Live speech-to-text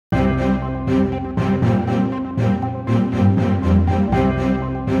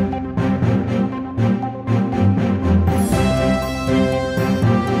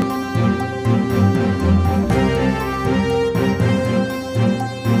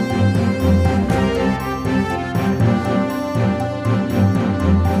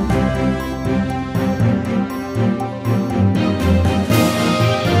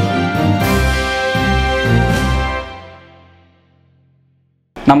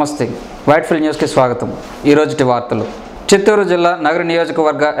నమస్తే white field news కి స్వాగతం। ఈ రోజుటి వార్తలు। చిత్తూరు జిల్లా నగరి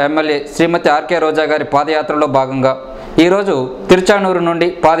నియోజకవర్గ ఎమ్మెల్యే శ్రీమతి ఆర్కే రోజా గారి పాదయాత్రలో భాగంగా ఈ రోజు తిరుచానూరు నుండి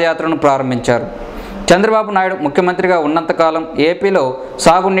పాదయాత్రను ప్రారంభించారు। చంద్రబాబు నాయుడు ముఖ్యమంత్రిగా ఉన్నంత కాలం ఏపీలో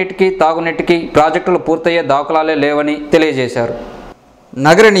సాగునీటికి తాగునీటికి ప్రాజెక్టులు పూర్తయ్యే దాఖలాలే లేవని తెలియజేశారు।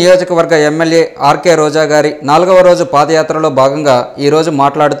 నగరి నియోజకవర్గ ఎమ్మెల్యే ఆర్కే రోజా గారి 4వ రోజు పాదయాత్రలో భాగంగా ఈ రోజు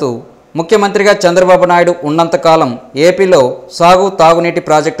మాట్లాడుతూ ముఖ్యమంత్రిగా చంద్రబాబు నాయుడు ఉన్నంత కాలం ఏపీలో సాగు తాగునీటి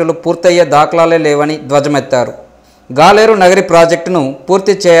ప్రాజెక్టులు పూర్తయ్యే దాఖలాలే లేవని ధ్వజమెత్తారు। గాలేరు నగరి ప్రాజెక్టును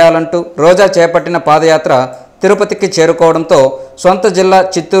పూర్తి చేయాలంటూ రోజా చేపట్టిన పాదయాత్ర తిరుపతికి చేరుకోవడంతో సొంత జిల్లా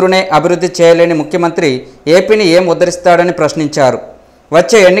చిత్తూరునే అభివృద్ధి చేయలేని ముఖ్యమంత్రి ఏపీని ఏం ఉద్ధరిస్తాడని ప్రశ్నించారు।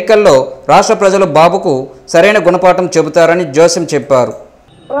 వచ్చే ఎన్నికల్లో రాష్ట్ర ప్రజలు బాబుకు సరైన గుణపాఠం చెబుతారని జోస్యం చెప్పారు।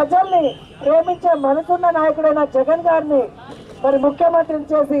 ప్రజల్ని ప్రేమించే మనసున్న నాయకుడైన జగన్ గారిని మరి ముఖ్యమంత్రిని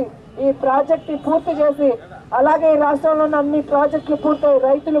చేసి ఈ ప్రాజెక్ట్ పూర్తి చేసి అలాగే ఈ రాష్ట్రంలో ఉన్న అన్ని ప్రాజెక్టులు పూర్తయి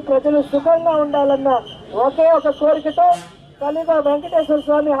రైతులు ప్రజలు సుఖంగా ఉండాలన్న ఒకే ఒక కోరికతో కలిగా వెంకటేశ్వర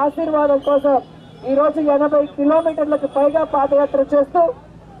స్వామి ఆశీర్వాదం కోసం ఈ రోజు 80 కిలోమీటర్లకు పైగా పాదయాత్ర చేస్తూ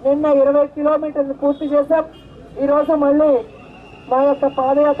నిన్న 20 కిలోమీటర్లు పూర్తి చేశాం। ఈ రోజు మళ్ళీ మా యొక్క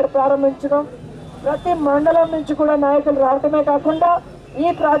పాదయాత్ర ప్రారంభించడం ప్రతి మండలం నుంచి కూడా నాయకులు రావటమే కాకుండా ఈ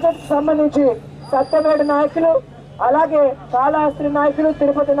ప్రాజెక్ట్ సంబంధించి సత్యవేడు నాయకులు అలాగే కాళహస్తి నాయకులు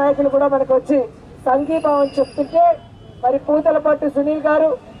తిరుపతి నాయకులు కూడా మనకు వచ్చి సంఘీభావం చెప్తుంటే మరి పూతలపట్టు సునీల్ గారు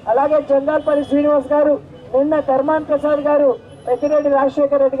అలాగే జంగాల్పల్లి శ్రీనివాస్ గారు నిన్న ధర్మాన్ ప్రసాద్ గారు పెద్దిరెడ్డి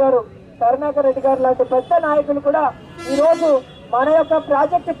రాజశేఖర రెడ్డి గారు కరుణాకర్ రెడ్డి గారు లాంటి పెద్ద నాయకులు కూడా ఈరోజు మన యొక్క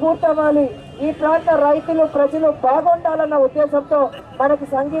ప్రాజెక్టు పూర్తవ్వాలి ఈ ప్రాంత రైతులు ప్రజలు బాగుండాలన్న ఉద్దేశంతో మనకి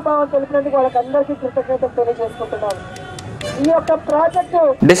సంఘీభావం తెలిపినందుకు వాళ్ళకందరికీ కృతజ్ఞతలు తెలియజేసుకుంటున్నాను। ఈ యొక్క ప్రాజెక్టు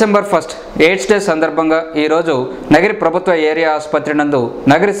డిసెంబర్ 1 ఎయిడ్స్ డే సందర్భంగా ఈ రోజు నగరి ప్రభుత్వ ఏరియా ఆసుపత్రి నందు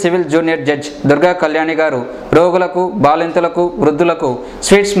Nagari civil junior judge Durga Kalyani గారు రోగులకు బాలింతలకు వృద్ధులకు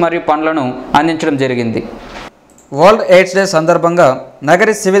స్వీట్స్ మరియు పండ్లను అందించడం జరిగింది। వరల్డ్ ఎయిడ్స్ డే సందర్భంగా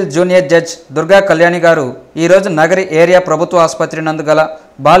Nagari civil junior judge Durga Kalyani గారు ఈరోజు నగరి ఏరియా ప్రభుత్వ ఆసుపత్రి నందు గల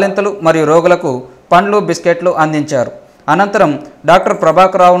బాలింతలు మరియు రోగులకు పండ్లు బిస్కెట్లు అందించారు। అనంతరం డాక్టర్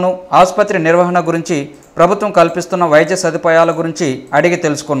ప్రభాకరరావును ఆసుపత్రి నిర్వహణ గురించి ప్రభుత్వం కల్పిస్తున్న వైద్య సదుపాయాల గురించి అడిగి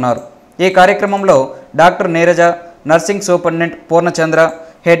తెలుసుకున్నారు। ఈ కార్యక్రమంలో doctor Neeraja, nursing superintendent Purnachandra,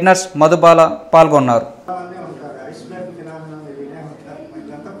 head nurse Madhubala పాల్గొన్నారు।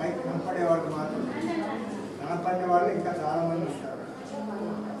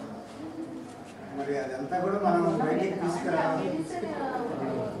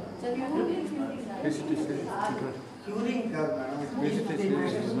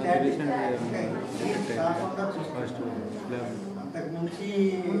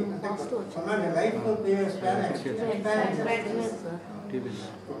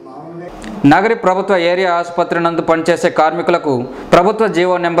 నగరి ప్రభుత్వ ఏరియా ఆసుపత్రి నందు పనిచేసే కార్మికులకు ప్రభుత్వ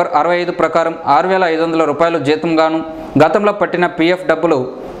జీవో నెంబర్ 65 ప్రకారం 6,500 రూపాయలు జీతంగాను గతంలో పట్టిన PF డబ్బులు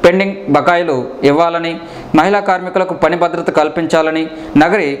పెండింగ్ బకాయిలు ఇవ్వాలని, మహిళా కార్మికులకు పని భద్రత కల్పించాలని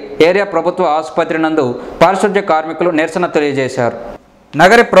నగరి ఏరియా ప్రభుత్వ ఆసుపత్రి నందు పారిశుద్ధ్య కార్మికులు నిరసన తెలియజేశారు।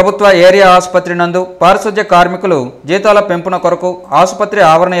 నగరి ప్రభుత్వ ఏరియా ఆసుపత్రి నందు పారిశుద్ధ్య కార్మికులు జీతాల పెంపున కొరకు ఆసుపత్రి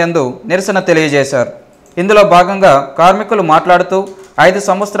ఆవరణ యందు నిరసన తెలియజేశారు। ఇందులో భాగంగా కార్మికులు మాట్లాడుతూ 5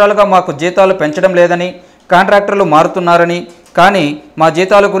 సంవత్సరాలుగా మాకు జీతాలు పెంచడం లేదని, కాంట్రాక్టర్లు మారుతున్నారని, కానీ మా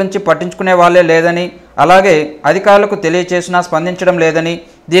జీతాల గురించి పట్టించుకునే వాళ్ళే లేదని, అలాగే అధికారులకు తెలియచేసినా స్పందించడం లేదని,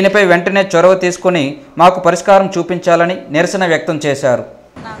 దీనిపై వెంటనే చొరవ తీసుకుని మాకు పరిష్కారం చూపించాలని నిరసన వ్యక్తం చేశారు।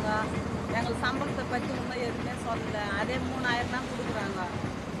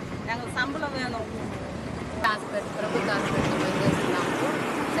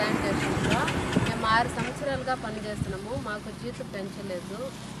 మేము 6 సంవత్సరాలుగా పనిచేస్తున్నాము, మాకు జీతం పెంచలేదు,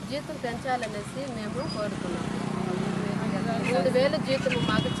 జీతం పెంచాలనేసి మేము కోరుతున్నాము। 3,000 జీతం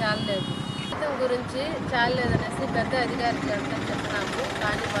మాకు చాలలేదు, జీతం గురించి చాలలేదనేసి పెద్ద అధికారికి అంతా చెప్తున్నాము,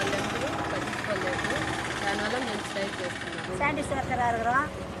 కానీ వాళ్ళు ఎప్పుడు పట్టించుకోలేదు, దానివల్ల మేము స్ట్రైక్ చేస్తున్నాము।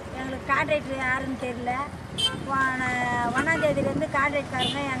 எங்களுக்கு கான்ட்ராக்டர் யாருன்னு தெரியல, 1ஆம் தேதியிலேருந்து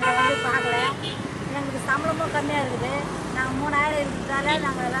கான்ட்ராக்டர்காரங்க எங்களை வந்து பார்க்கல, எங்களுக்கு சம்பளமும் கம்மியாக இருக்குது, நாங்கள் 3,000 இருக்கிறதால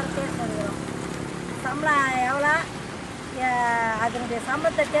நாங்கள் எல்லோரும் பேசி வருகிறோம், சம்பளம் எவ்வளோ அதனுடைய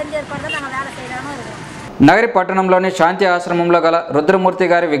சம்பளத்தை தெரிஞ்ச ஏற்பாடு தான் நாங்கள் வேலை செய்யலாமல் இருக்கிறோம்। నగరి పట్టణంలోని శాంతి ఆశ్రమంలో గల రుద్రమూర్తి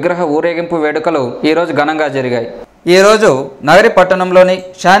గారి విగ్రహ ఊరేగింపు వేడుకలు ఈరోజు ఘనంగా జరిగాయి। ఈరోజు నగరి పట్టణంలోని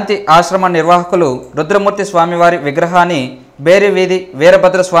శాంతి ఆశ్రమ నిర్వాహకులు రుద్రమూర్తి స్వామివారి విగ్రహాన్ని బేరి వీధి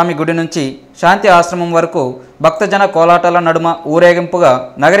వీరభద్ర స్వామి గుడి నుంచి శాంతి ఆశ్రమం వరకు భక్తజన కోలాటాల నడుమ ఊరేగింపుగా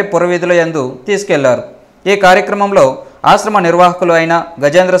నగరి పురవీధుల యందు తీసుకెళ్లారు। ఈ కార్యక్రమంలో ఆశ్రమ నిర్వాహకులు అయిన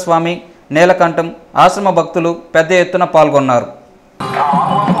గజేంద్ర స్వామి, నీలకంఠం, ఆశ్రమ భక్తులు పెద్ద ఎత్తున పాల్గొన్నారు।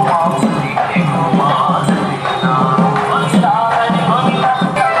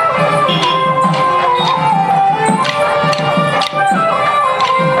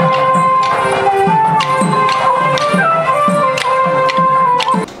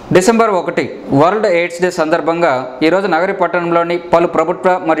 డిసెంబర్ 1 వరల్డ్ ఎయిడ్స్ డే సందర్భంగా ఈరోజు నగరి పట్టణంలోని పలు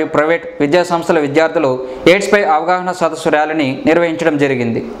ప్రభుత్వ మరియు ప్రైవేట్ విద్యాసంస్థల విద్యార్థులు ఎయిడ్స్పై అవగాహన సదస్సు ర్యాలీని నిర్వహించడం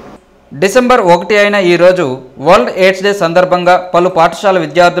జరిగింది. డిసెంబర్ 1 అయిన ఈరోజు వరల్డ్ ఎయిడ్స్ డే సందర్భంగా పలు పాఠశాల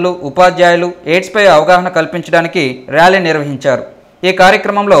విద్యార్థులు ఉపాధ్యాయులు ఎయిడ్స్పై అవగాహన కల్పించడానికి ర్యాలీ నిర్వహించారు. ఈ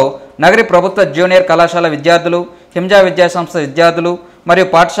కార్యక్రమంలో నగరి ప్రభుత్వ జూనియర్ కళాశాల విద్యార్థులు, హింజా విద్యాసంస్థ విద్యార్థులు మరియు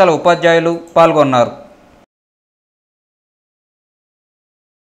పాఠశాల ఉపాధ్యాయులు పాల్గొన్నారు.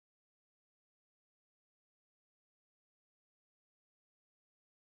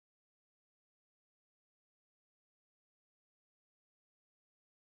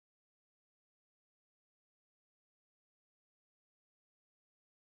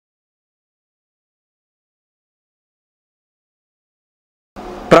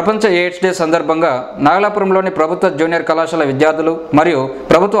 ప్రపంచ ఎయిడ్స్ డే సందర్భంగా నాగలాపురంలోని ప్రభుత్వ జూనియర్ కళాశాల విద్యార్థులు మరియు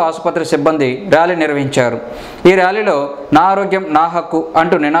ప్రభుత్వ ఆసుపత్రి సిబ్బంది ర్యాలీ నిర్వహించారు. ఈ ర్యాలీలో నా ఆరోగ్యం నా హక్కు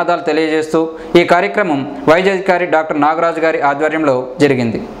అంటూ నినాదాలు తెలియజేస్తూ ఈ కార్యక్రమం వైద్యాధికారి డాక్టర్ నాగరాజు గారి ఆధ్వర్యంలో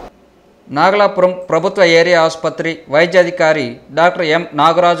జరిగింది. నాగలాపురం ప్రభుత్వ ఏరియా ఆసుపత్రి వైద్యాధికారి డాక్టర్ ఎం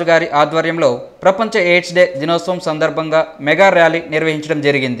నాగరాజు గారి ఆధ్వర్యంలో ప్రపంచ ఎయిడ్స్ డే దినోత్సవం సందర్భంగా మెగా ర్యాలీ నిర్వహించడం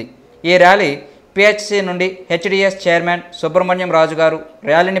జరిగింది. ఈ ర్యాలీ పిహెచ్సి నుండి హెచ్డిఎస్ చైర్మన్ సుబ్రహ్మణ్యం రాజు గారు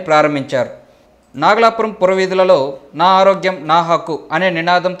ర్యాలీని ప్రారంభించారు. నాగలాపురం పురవీధులలో నా ఆరోగ్యం నా హక్కు అనే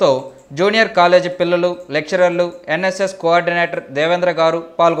నినాదంతో జూనియర్ కాలేజీ పిల్లలు, లెక్చరర్లు, ఎన్ఎస్ఎస్ కోఆర్డినేటర్ దేవేంద్ర గారు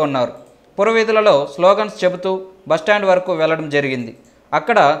పాల్గొన్నారు. పురవీధులలో స్లోగన్స్ చెబుతూ బస్టాండ్ వరకు వెళ్లడం జరిగింది.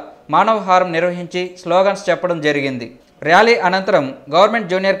 అక్కడ మానవహారం నిర్వహించి స్లోగన్స్ చెప్పడం జరిగింది. ర్యాలీ అనంతరం గవర్నమెంట్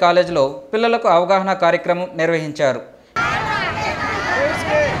జూనియర్ కాలేజీలో పిల్లలకు అవగాహన కార్యక్రమం నిర్వహించారు.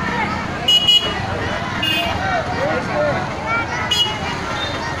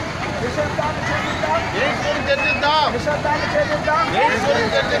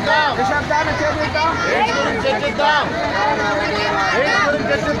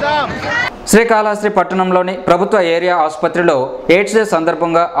 శ్రీకాళహస్తి పట్టణంలోని ప్రభుత్వ ఏరియా ఆసుపత్రిలో ఎయిడ్స్ డే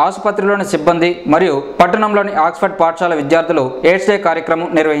సందర్భంగా ఆసుపత్రిలోని సిబ్బంది మరియు పట్టణంలోని ఆక్స్ఫర్డ్ పాఠశాల విద్యార్థులు ఎయిడ్స్ డే కార్యక్రమం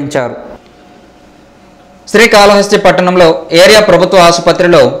నిర్వహించారు. శ్రీకాళహస్తి పట్టణంలో ఏరియా ప్రభుత్వ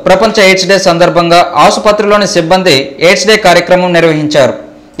ఆసుపత్రిలో ప్రపంచ ఎయిడ్స్ డే సందర్భంగా ఆసుపత్రిలోని సిబ్బంది ఎయిడ్స్ డే కార్యక్రమం నిర్వహించారు.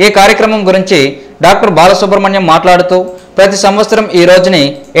 ఈ కార్యక్రమం గురించి డాక్టర్ బాలసుబ్రహ్మణ్యం మాట్లాడుతూ ప్రతి సంవత్సరం ఈ రోజుని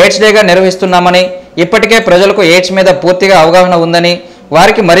ఎయిడ్స్ డేగా నిర్వహిస్తున్నామని, ఇప్పటికే ప్రజలకు ఎయిడ్స్ మీద పూర్తిగా అవగాహన ఉందని,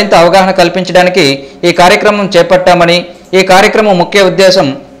 వారికి మరింత అవగాహన కల్పించడానికి ఈ కార్యక్రమం చేపట్టామని, ఈ కార్యక్రమం ముఖ్య ఉద్దేశం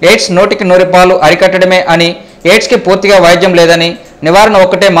ఎయిడ్స్ 100కి 100 పాలు అరికట్టడమే అని, ఎయిడ్స్కి పూర్తిగా వైద్యం లేదని, నివారణ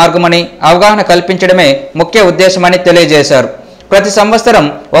ఒక్కటే మార్గమని అవగాహన కల్పించడమే ముఖ్య ఉద్దేశమని తెలియజేశారు. ప్రతి సంవత్సరం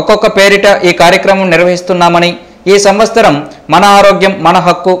ఒక్కొక్క పేరిట ఈ కార్యక్రమం నిర్వహిస్తున్నామని, ఈ సంవత్సరం మన ఆరోగ్యం మన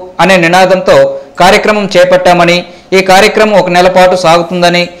హక్కు అనే నినాదంతో కార్యక్రమం చేపట్టామని, ఈ కార్యక్రమం 1 నెల పాటు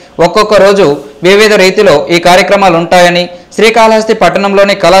సాగుతుందని, ఒక్కొక్క రోజు వివిధ రీతిలో ఈ కార్యక్రమాలు ఉంటాయని, శ్రీకాళహస్తి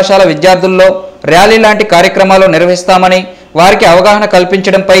పట్టణంలోని కళాశాల విద్యార్థుల్లో ర్యాలీ లాంటి కార్యక్రమాలు నిర్వహిస్తామని, వారికి అవగాహన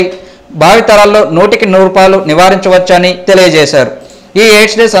కల్పించడంపై భావితరాల్లో 100కి 100 పాలు నివారించవచ్చని తెలియజేశారు. ఈ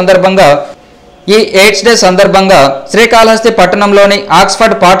ఎయిడ్స్ డే సందర్భంగా శ్రీకాళహస్తి పట్టణంలోని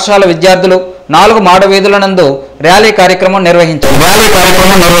ఆక్స్ఫర్డ్ పాఠశాల విద్యార్థులు 4 మాడ వీధుల నందు ర్యాలీ కార్యక్రమం నిర్వహించారు.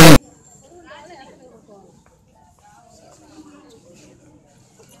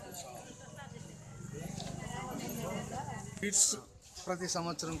 ప్రతి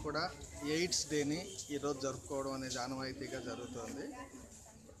సంవత్సరం కూడా ఎయిడ్స్ డేని ఈరోజు జరుపుకోవడం అనేది ఆనవాయితీగా జరుగుతుంది.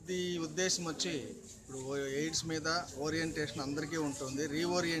 ఇది ఉద్దేశం వచ్చి ఇప్పుడు ఎయిడ్స్ మీద ఓరియంటేషన్ అందరికీ ఉంటుంది.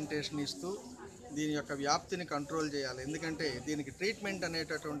 రీఓరియంటేషన్ ఇస్తూ దీని యొక్క వ్యాప్తిని కంట్రోల్ చేయాలి. ఎందుకంటే దీనికి ట్రీట్మెంట్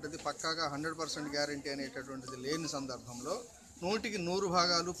అనేటటువంటిది పక్కాగా 100% గ్యారంటీ అనేటటువంటిది లేని సందర్భంలో 100కి 100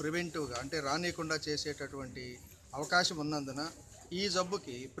 భాగాలు ప్రివెంటివ్గా అంటే రానియకుండా చేసేటటువంటి అవకాశం ఉన్నందున ఈ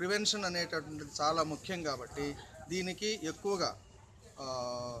జబ్బుకి ప్రివెన్షన్ అనేటటువంటిది చాలా ముఖ్యం. కాబట్టి దీనికి ఎక్కువగా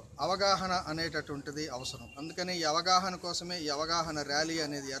అవగాహన అనేటటువంటిది అవసరం. అందుకని ఈ అవగాహన కోసమే ఈ అవగాహన ర్యాలీ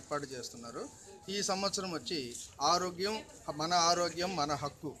అనేది ఏర్పాటు చేస్తున్నారు. ఈ సంవత్సరం వచ్చి ఆరోగ్యం మన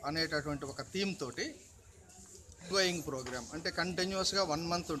హక్కు అనేటటువంటి ఒక థీమ్ తోటి గోయింగ్ ప్రోగ్రామ్ అంటే కంటిన్యూస్గా 1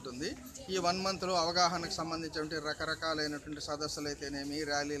 మంత్ ఉంటుంది. ఈ 1 మంత్లో అవగాహనకు సంబంధించినటువంటి రకరకాలైనటువంటి సదస్సులు అయితేనేమి,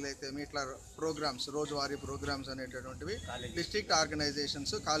 ర్యాలీలు అయితేనేమి, ఇట్లా ప్రోగ్రామ్స్, రోజువారీ ప్రోగ్రామ్స్ అనేటటువంటివి డిస్ట్రిక్ట్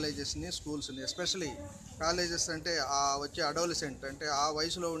ఆర్గనైజేషన్స్, కాలేజెస్ని, స్కూల్స్ని, ఎస్పెషలీ కాలేజెస్ అంటే వచ్చే అడోలసెంట్ అంటే ఆ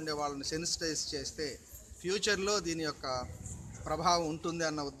వయసులో ఉండే వాళ్ళని సెన్సిటైజ్ చేస్తే ఫ్యూచర్లో దీని యొక్క ప్రభావం ఉంటుంది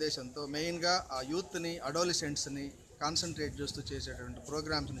అన్న ఉద్దేశంతో మెయిన్గా ఆ యూత్ని, అడోలసెంట్స్ని కాన్సన్ట్రేట్ చేస్తూ చేసేటువంటి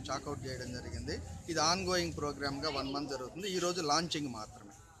ప్రోగ్రామ్స్ని చాకౌట్ చేయడం జరిగింది. ఇది ఆన్గోయింగ్ ప్రోగ్రామ్గా 1 మంత్ జరుగుతుంది. ఈరోజు లాంచింగ్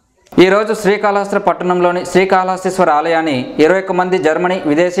మాత్రమే. ఈరోజు శ్రీకాళహస్తి పట్టణంలోని శ్రీకాళహస్తీశ్వర ఆలయాన్ని 21 మంది జర్మనీ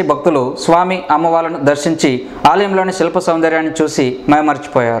విదేశీ భక్తులు స్వామి అమ్మవార్లను దర్శించి ఆలయంలోని శిల్ప సౌందర్యాన్ని చూసి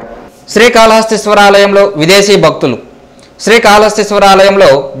మైమర్చిపోయారు. శ్రీకాళహస్తీశ్వర ఆలయంలో విదేశీ భక్తులు శ్రీకాళహస్తీశ్వర ఆలయంలో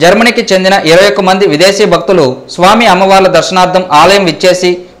జర్మనీకి చెందిన 21 మంది విదేశీ భక్తులు స్వామి అమ్మవార్ల దర్శనార్థం ఆలయం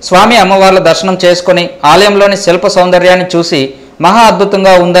విచ్చేసి స్వామి అమ్మవార్ల దర్శనం చేసుకుని ఆలయంలోని శిల్ప సౌందర్యాన్ని చూసి మహా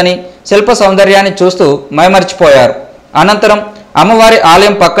అద్భుతంగా ఉందని శిల్ప సౌందర్యాన్ని చూస్తూ మైమరిచిపోయారు. అనంతరం అమ్మవారి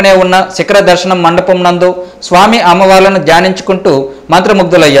ఆలయం పక్కనే ఉన్న శిఖర దర్శనం మండపం నందు స్వామి అమ్మవార్లను ధ్యానించుకుంటూ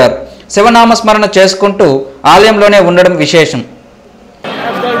మంత్రముగ్ధులయ్యారు. శివనామస్మరణ చేసుకుంటూ ఆలయంలోనే ఉండడం విశేషం.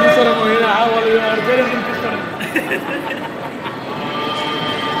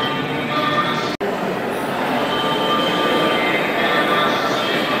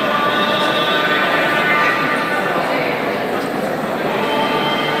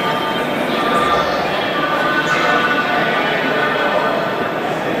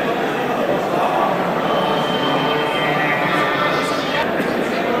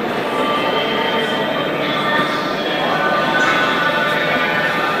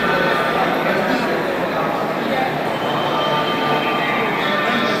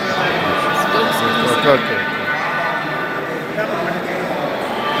 ఓకే.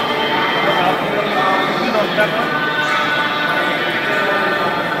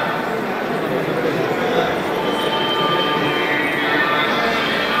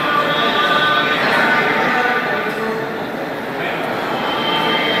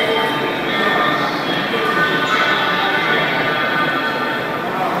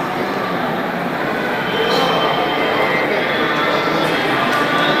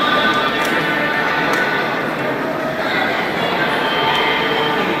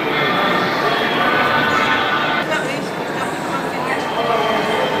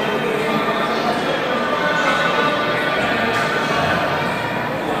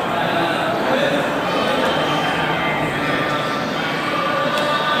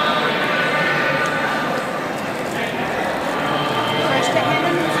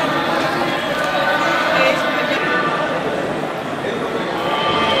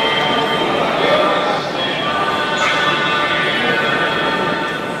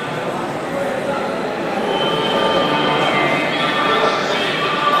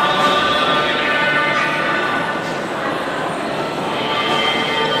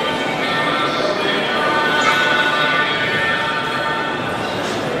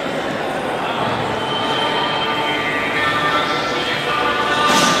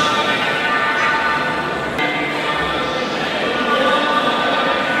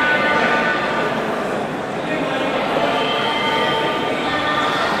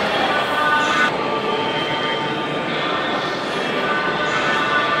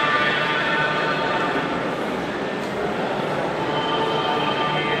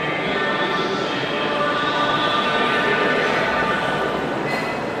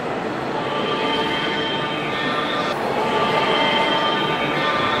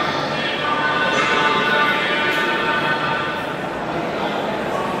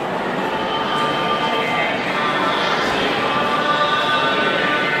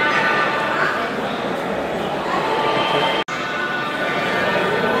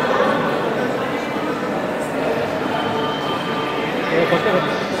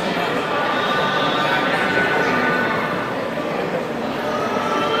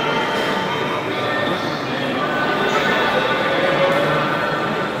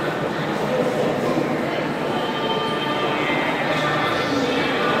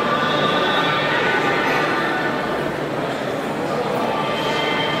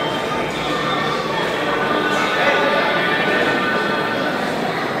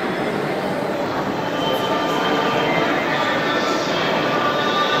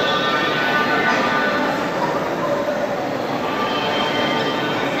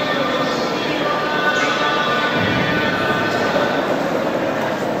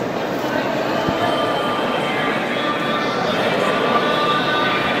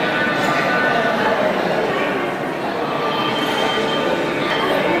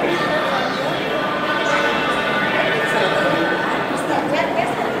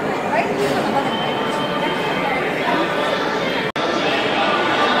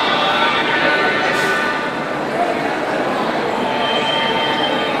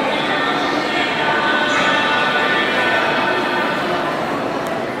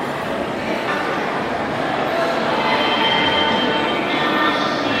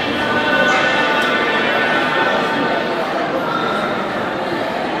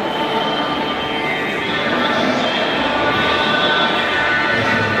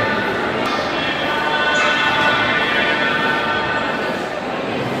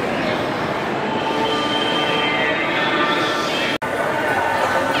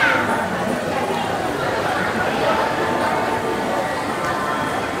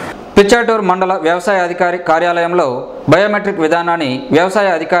 పిచ్చాటూరు మండల వ్యవసాయ అధికారి కార్యాలయంలో బయోమెట్రిక్ విధానాన్ని వ్యవసాయ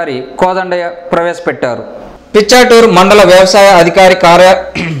అధికారి కోదండయ్య ప్రవేశపెట్టారు. పిచ్చాటూరు మండల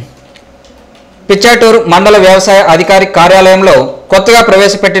వ్యవసాయ అధికారి కార్యాలయంలో కొత్తగా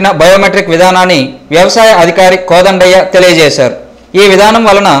ప్రవేశపెట్టిన బయోమెట్రిక్ విధానాన్ని వ్యవసాయ అధికారి కోదండయ్య తెలియజేశారు. ఈ విధానం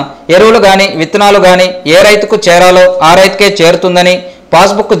వలన ఎరువులు గాని విత్తనాలు గాని ఏ రైతుకు చేరాలో ఆ రైతుకే చేరుతుందని,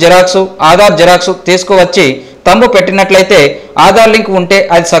 పాస్బుక్ జిరాక్సు ఆధార్ జిరాక్సు తీసుకువచ్చి తంబు పెట్టినట్లయితే ఆధార్ లింక్ ఉంటే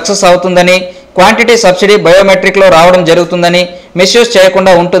అది సక్సెస్ అవుతుందని, క్వాంటిటీ సబ్సిడీ బయోమెట్రిక్లో రావడం జరుగుతుందని, మిస్యూజ్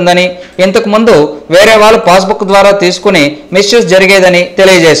చేయకుండా ఉంటుందని, ఇంతకు ముందు వేరే వాళ్ళు పాస్బుక్ ద్వారా తీసుకుని మిస్యూజ్ జరిగేదని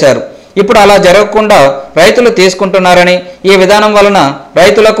తెలియజేశారు. ఇప్పుడు అలా జరగకుండా రైతులు తీసుకుంటున్నారని, ఈ విధానం వలన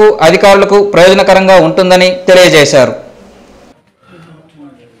రైతులకు అధికారులకు ప్రయోజనకరంగా ఉంటుందని తెలియజేశారు.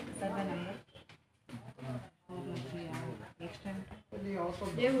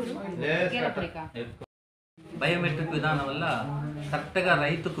 బయోమెట్రిక్ విధానం వల్ల కరెక్ట్గా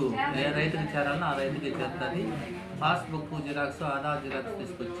రైతుకు ఏ రైతుకి చేరాలనో ఆ రైతుకి చేరుతుంది. పాస్బుక్ జిరాక్స్ ఆధార్ జిరాక్స్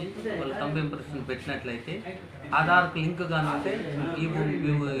తీసుకొచ్చి వాళ్ళు తంబు ఇంప్రెషన్ పెట్టినట్లయితే ఆధార్కు లింక్ కానీ ఉంటే ఈ భూమి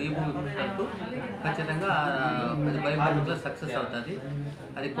ఖచ్చితంగా అది బయోమెట్రిక్లో సక్సెస్ అవుతుంది.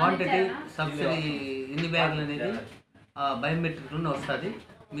 అది క్వాంటిటీ సబ్సిడీ ఎన్ని బ్యాగులు అనేది బయోమెట్రిక్లోనే వస్తుంది,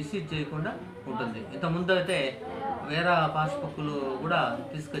 మిస్యూజ్ చేయకుండా ఉంటుంది. ఇంతకుముందు అయితే వేరే పాస్బుక్లు కూడా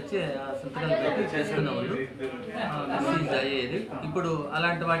తీసుకొచ్చి సంతకాలు పెట్టి చేసుకునే వాళ్ళు, మిస్యూజ్ అయ్యేది. ఇప్పుడు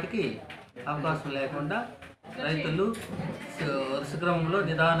అలాంటి వాటికి అవకాశం లేకుండా రైతులు వరుస క్రమంలో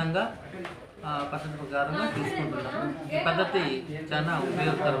నిదానంగా పద్ధతి ప్రకారంగా తీసుకుంటున్నారు. ఈ పద్ధతి చాలా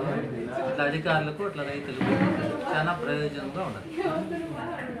ఉపయోగకరం. ఇట్లా అధికారులకు ఇట్లా రైతులకు చాలా ప్రయోజనంగా ఉన్నది.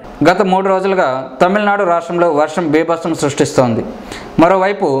 గత 3 రోజులుగా తమిళనాడు రాష్ట్రంలో వర్షం బీభత్సం సృష్టిస్తోంది.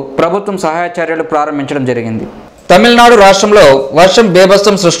 మరోవైపు ప్రభుత్వం సహాయ చర్యలు ప్రారంభించడం జరిగింది. తమిళనాడు రాష్ట్రంలో వర్షం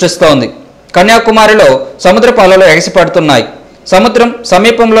బీభత్సం సృష్టిస్తోంది. కన్యాకుమారిలో సముద్రపు అలలు ఎగసిపడుతున్నాయి. సముద్రం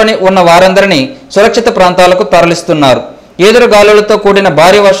సమీపంలోని ఉన్న వారందరినీ సురక్షిత ప్రాంతాలకు తరలిస్తున్నారు. ఈదురుగాలులతో కూడిన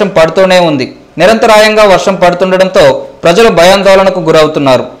భారీ వర్షం పడుతూనే ఉంది. నిరంతరాయంగా వర్షం పడుతుండటంతో ప్రజలు భయాందోళనకు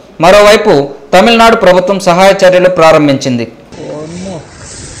గురవుతున్నారు. మరోవైపు తమిళనాడు ప్రభుత్వం సహాయ చర్యలు ప్రారంభించింది.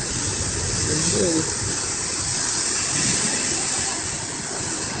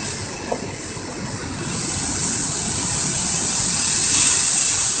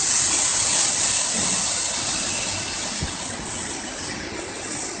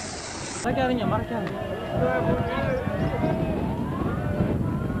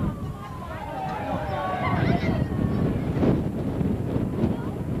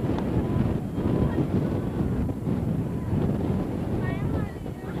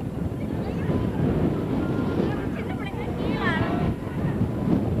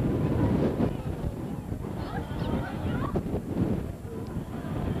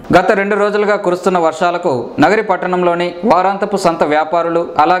 గత 2 రోజులుగా కురుస్తున్న వర్షాలకు నగరి పట్టణంలోని వారాంతపు సంత వ్యాపారులు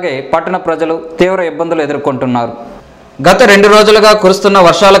అలాగే పట్టణ ప్రజలు తీవ్ర ఇబ్బందులు ఎదుర్కొంటున్నారు. గత 2 రోజులుగా కురుస్తున్న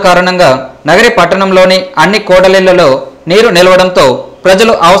వర్షాల కారణంగా నగరి పట్టణంలోని అన్ని కూడలిళ్లలో నీరు నిలవడంతో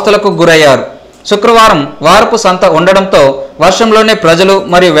ప్రజలు అవస్థలకు గురయ్యారు. శుక్రవారం వారపు సంత ఉండడంతో వర్షంలోనే ప్రజలు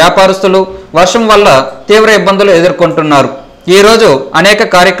మరియు వ్యాపారస్తులు వర్షం వల్ల తీవ్ర ఇబ్బందులు ఎదుర్కొంటున్నారు. ఈ రోజు అనేక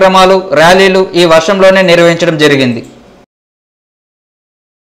కార్యక్రమాలు ర్యాలీలు ఈ వర్షంలోనే నిర్వహించడం జరిగింది.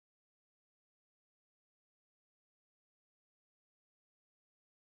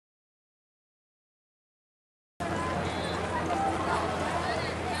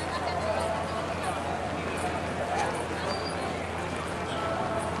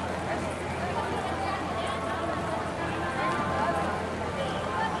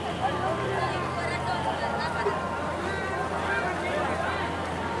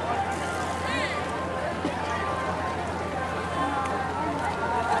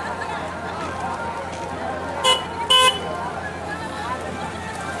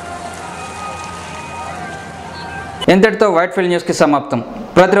 ఇంతటితో వైట్ఫీల్డ్ న్యూస్కి సమాప్తం.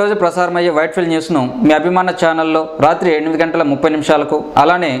 ప్రతిరోజు ప్రసారమయ్యే వైట్ఫీల్డ్ న్యూస్ను మీ అభిమాన ఛానల్లో రాత్రి 8:30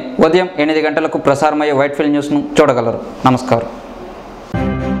 అలానే ఉదయం 8 గంటలకు ప్రసారమయ్యే వైట్ఫీల్డ్ న్యూస్ను చూడగలరు. నమస్కారం.